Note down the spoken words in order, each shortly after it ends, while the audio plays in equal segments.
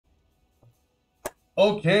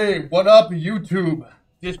Okay, what up, YouTube?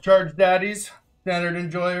 Discharge daddies, standard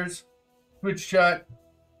enjoyers, Twitch chat,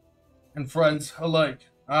 and friends alike.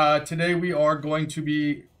 Today we are going to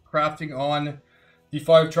be crafting on the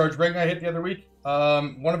 5-charge ring I hit the other week.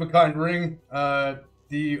 One of a kind ring.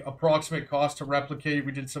 The approximate cost to replicate,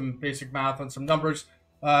 we did some basic math on some numbers.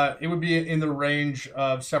 It would be in the range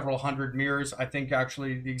of several hundred mirrors. I think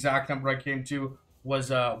actually the exact number I came to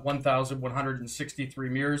was 1,163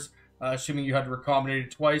 mirrors, assuming you had to recombinate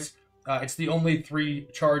it twice. It's the only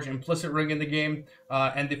 3-charge implicit ring in the game,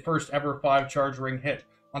 and the first ever 5-charge ring hit.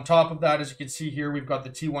 On top of that, as you can see here, we've got the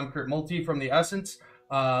T1 Crit Multi from the Essence.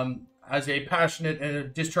 As a passionate and a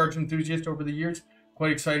discharge enthusiast over the years,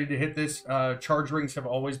 quite excited to hit this. Charge rings have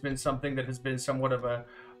always been something that has been somewhat of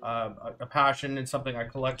a passion and something I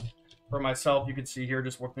collect for myself. You can see here,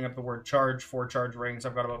 just looking up the word charge, 4 charge rings.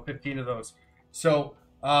 I've got about 15 of those. So,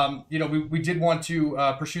 we did want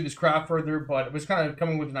to pursue this craft further, but it was kind of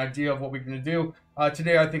coming with an idea of what we're going to do.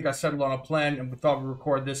 Today, I think I settled on a plan, and we thought we'd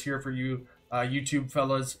record this here for you YouTube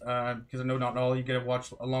fellas, because I know not all you get to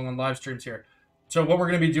watch along on live streams here. So what we're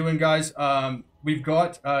going to be doing, guys, we've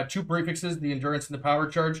got 2 prefixes, the endurance and the power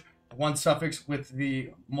charge, 1 suffix with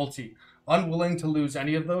the multi. Unwilling to lose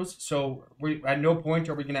any of those, so at no point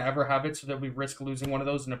are we going to ever have it so that we risk losing one of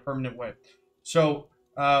those in a permanent way. So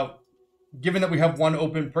given that we have 1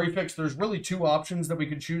 open prefix, there's really 2 options that we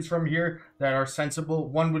could choose from here that are sensible.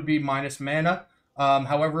 One would be minus mana.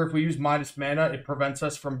 However, if we use minus mana, it prevents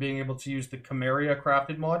us from being able to use the Chimeria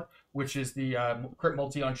crafted mod, which is the crit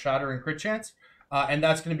multi on shatter and crit chance. And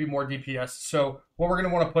that's going to be more DPS. So what we're going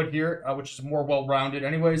to want to put here, which is more well-rounded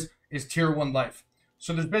anyways, is tier 1 life.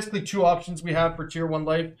 So there's basically 2 options we have for tier 1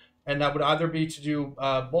 life, and that would either be to do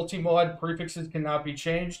multi-mod, prefixes cannot be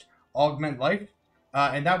changed, augment life,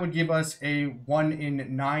 and that would give us a 1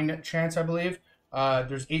 in 9 chance, I believe.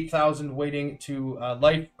 There's 8,000 weighting to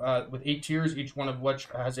life with 8 tiers, each one of which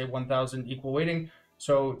has a 1,000 equal weighting.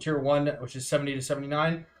 So tier 1, which is 70 to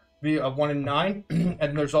 79, be a 1 in 9.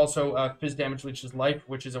 And there's also phys damage, which is life,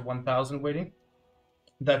 which is a 1,000 weighting.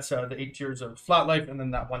 That's the 8 tiers of flat life, and then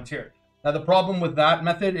that 1 tier. Now, the problem with that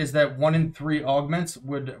method is that 1 in 3 augments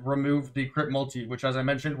would remove the crit multi, which, as I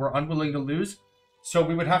mentioned, we're unwilling to lose. So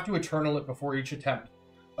we would have to Eternal it before each attempt.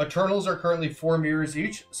 Eternals are currently 4 mirrors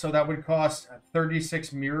each, so that would cost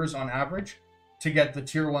 36 mirrors on average to get the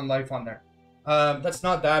tier 1 life on there. That's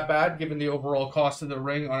not that bad given the overall cost of the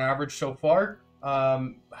ring on average so far.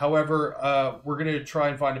 However, we're going to try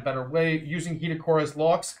and find a better way. Using Hitakora's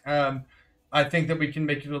locks, I think that we can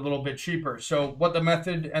make it a little bit cheaper. So what the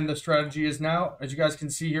method and the strategy is now, as you guys can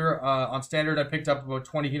see here, on standard, I picked up about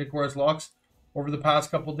 20 Hitakora's locks over the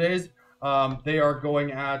past couple days. They are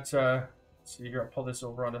going at... let's see here, I'll pull this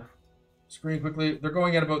over on the screen quickly. They're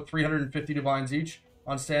going at about 350 divines each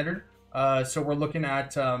on standard. So we're looking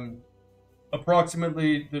at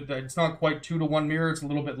approximately, it's not quite 2 to 1 mirror, it's a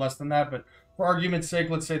little bit less than that, but for argument's sake,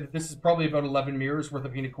 let's say that this is probably about 11 mirrors worth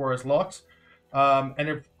of Hinakora's locks.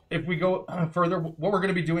 And if we go further, what we're going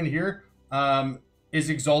to be doing here is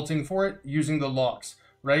exalting for it using the locks,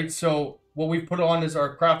 right? So what we've put on is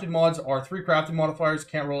our crafted mods, our 3 crafted modifiers,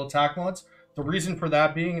 can't roll attack mods. The reason for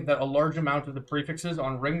that being that a large amount of the prefixes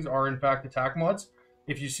on rings are in fact attack mods.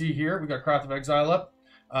 If you see here, we got Craft of Exile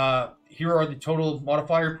up. Here are the total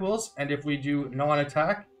modifier pools, and if we do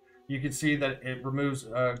non-attack, you can see that it removes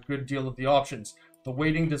a good deal of the options. The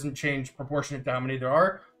weighting doesn't change proportionate to how many there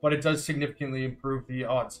are, but it does significantly improve the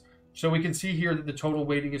odds. So we can see here that the total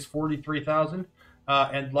weighting is 43,000,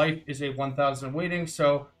 and life is a 1,000 weighting,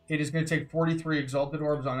 so it is going to take 43 exalted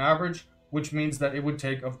orbs on average, which means that it would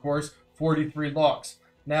take, of course, 43 locks.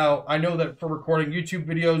 Now, I know that for recording YouTube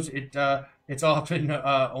videos, it's often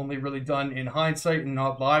only really done in hindsight and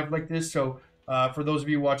not live like this. So for those of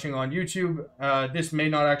you watching on YouTube, this may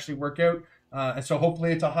not actually work out. And so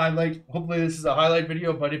hopefully it's a highlight. Hopefully this is a highlight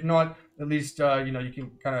video, but if not, at least, you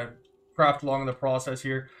can kind of craft along the process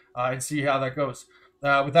here and see how that goes.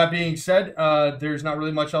 With that being said, there's not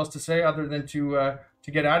really much else to say other than to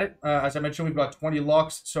get at it. As I mentioned, we've got 20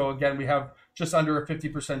 locks. So again, we have just under a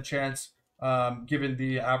 50% chance given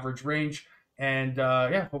the average range. And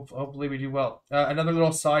yeah, hopefully we do well. Another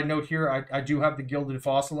little side note here, I do have the Gilded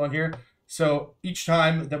Fossil on here. So each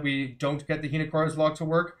time that we don't get the Hinakora's lock to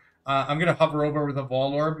work, I'm going to hover over the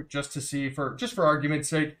Vol Orb just to see, just for argument's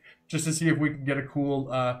sake, just to see if we can get a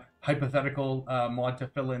cool hypothetical mod to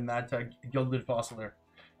fill in that Gilded Fossil there.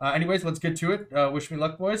 Anyways, let's get to it. Wish me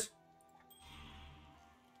luck, boys.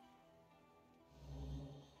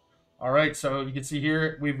 All right, so you can see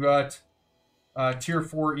here we've got tier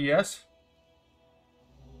 4 ES.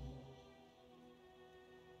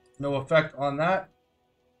 No effect on that.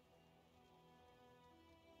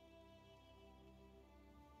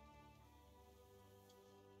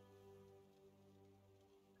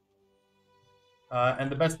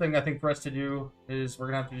 And the best thing I think for us to do is we're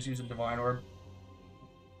gonna have to just use a Divine Orb.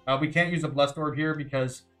 We can't use a Blessed Orb here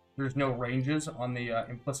because there's no ranges on the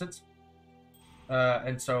implicits.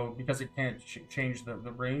 And so because it can't change the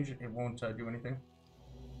range, it won't do anything.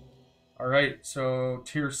 Alright, so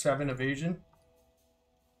tier 7 evasion.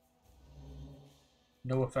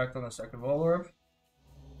 No effect on the second Vol Orb.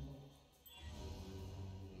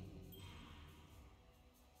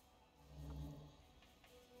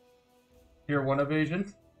 Tier 1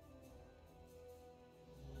 evasion.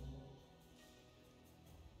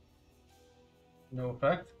 No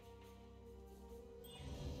effect.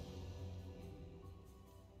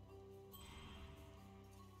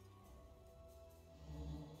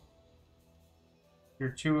 Tier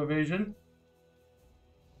 2 evasion.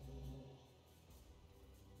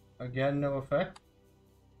 Again, no effect.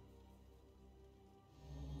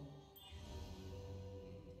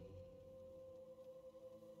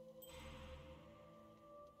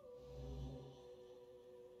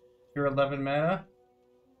 Tier 11 mana.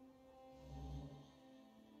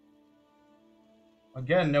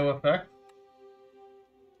 Again, no effect.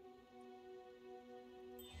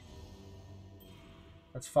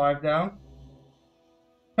 That's 5 down.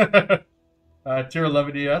 Tier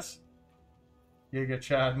 11 ES. Giga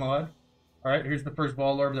Chad mod. Alright, here's the first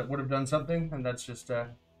Vol Orb that would have done something, and that's just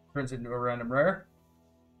turns it into a random rare.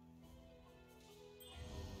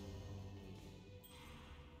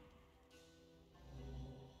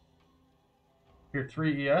 Tier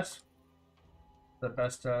 3 ES. The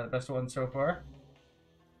best one so far.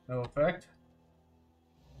 No effect.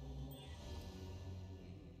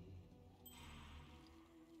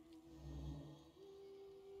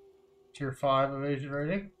 Tier 5 evasion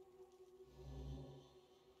rating.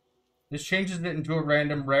 This changes it into a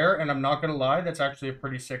random rare, and I'm not gonna lie, that's actually a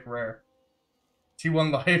pretty sick rare.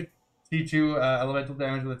 T1 life, T2 elemental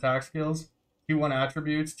damage with attack skills, T1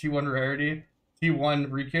 attributes, T1 rarity,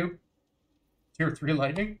 T1 recoup, Tier 3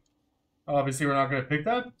 lightning. Obviously, we're not gonna pick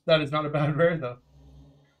that. That is not a bad rare though.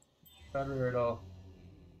 Bad rare at all.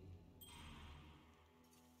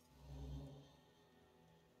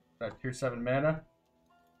 That Tier 7 mana.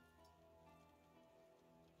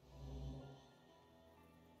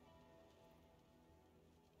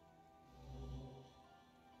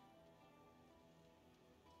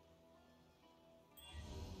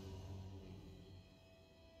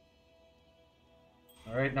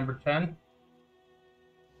 Alright, number 10.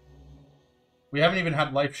 We haven't even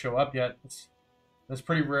had life show up yet. That's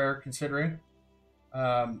pretty rare considering.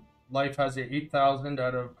 Life has a 8,000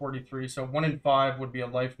 out of 43, so 1 in 5 would be a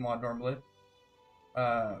life mod normally.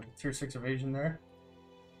 Tier 6 evasion there.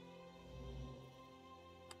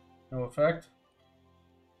 No effect.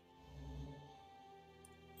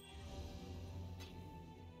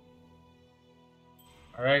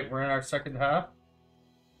 Alright, we're in our second half.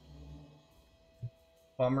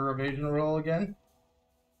 Bummer evasion roll again.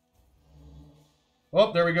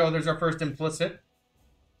 Oh, there we go. There's our first implicit.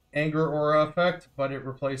 Anger aura effect, but it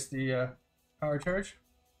replaced the power charge.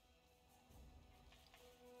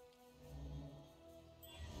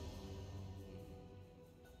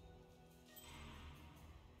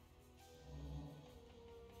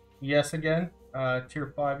 Yes again.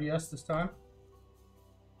 Tier 5 yes this time.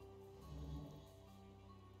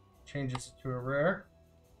 Changes to a rare.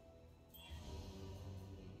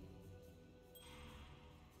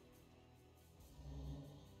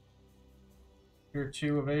 Tier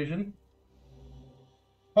 2 evasion.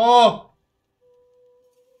 Oh!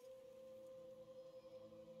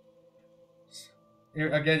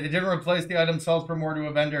 Again, it didn't replace the item sells for more to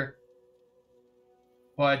a vendor.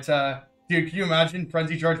 But, dude, can you imagine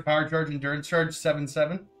Frenzy Charge, Power Charge, Endurance Charge,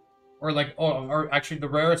 7/7? Or like, oh, or actually the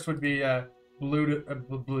rarest would be Bleed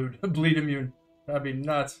Immune. That'd be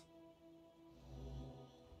nuts.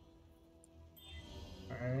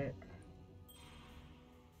 Alright.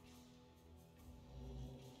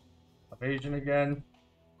 Evasion again.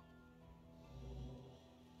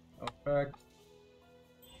 No effect.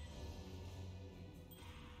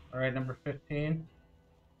 Alright, number 15.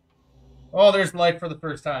 Oh, there's life for the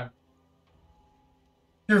first time.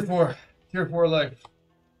 Tier 4. Tier 4 life.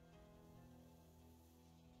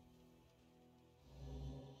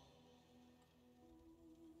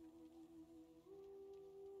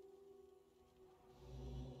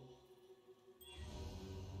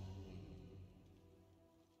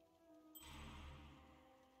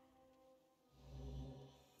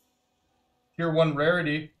 Tier 1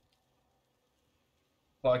 rarity.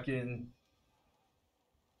 Fucking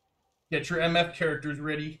get your MF characters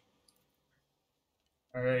ready.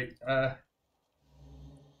 Alright,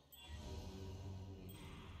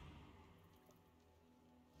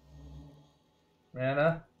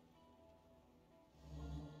 Mana.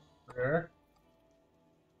 Rare.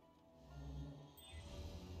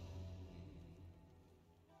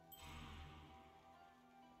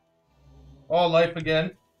 Oh, life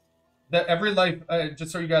again. Every life,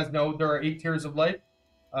 just so you guys know, there are 8 tiers of life.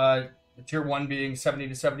 The tier 1 being 70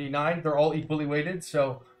 to 79. They're all equally weighted,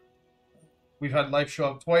 so we've had life show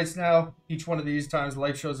up twice now. Each one of these times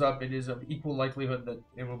life shows up, it is of equal likelihood that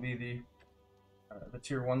it will be the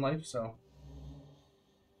tier 1 life, so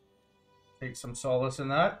take some solace in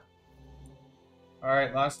that.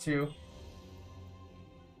 Alright, last 2.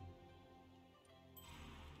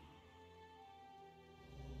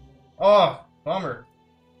 Oh, bummer.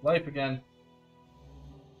 Life again.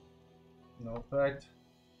 No effect.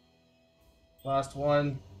 Last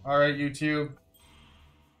one. Alright, YouTube.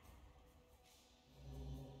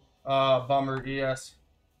 Bummer, ES.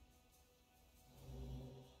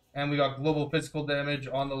 And we got global physical damage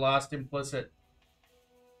on the last implicit.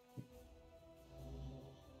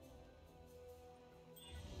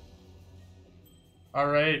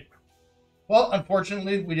 Alright. Well,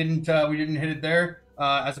 unfortunately, we didn't hit it there.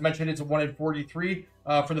 As I mentioned, it's a 1 in 43.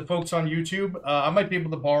 For the folks on YouTube, I might be able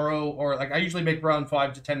to borrow, or like I usually make around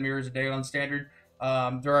 5 to 10 mirrors a day on standard.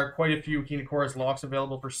 There are quite a few Kina Chorus locks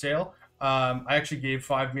available for sale. I actually gave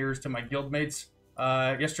 5 mirrors to my guildmates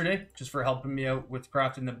yesterday, just for helping me out with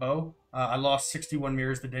crafting the bow. I lost 61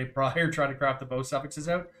 mirrors the day prior trying to craft the bow suffixes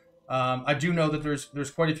out. I do know that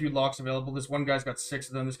there's quite a few locks available. This one guy's got 6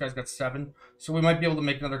 of them. This guy's got 7. So we might be able to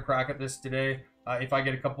make another crack at this today if I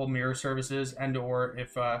get a couple mirror services, and or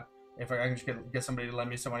if I can just get somebody to lend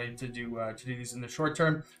me some money to do these in the short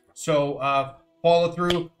term. So follow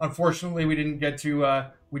through. Unfortunately, we didn't get to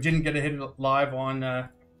hit it live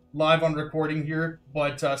on recording here,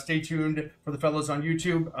 but stay tuned for the fellas on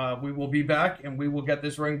YouTube. We will be back and we will get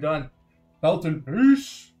this ring done. Belton,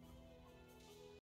 peace.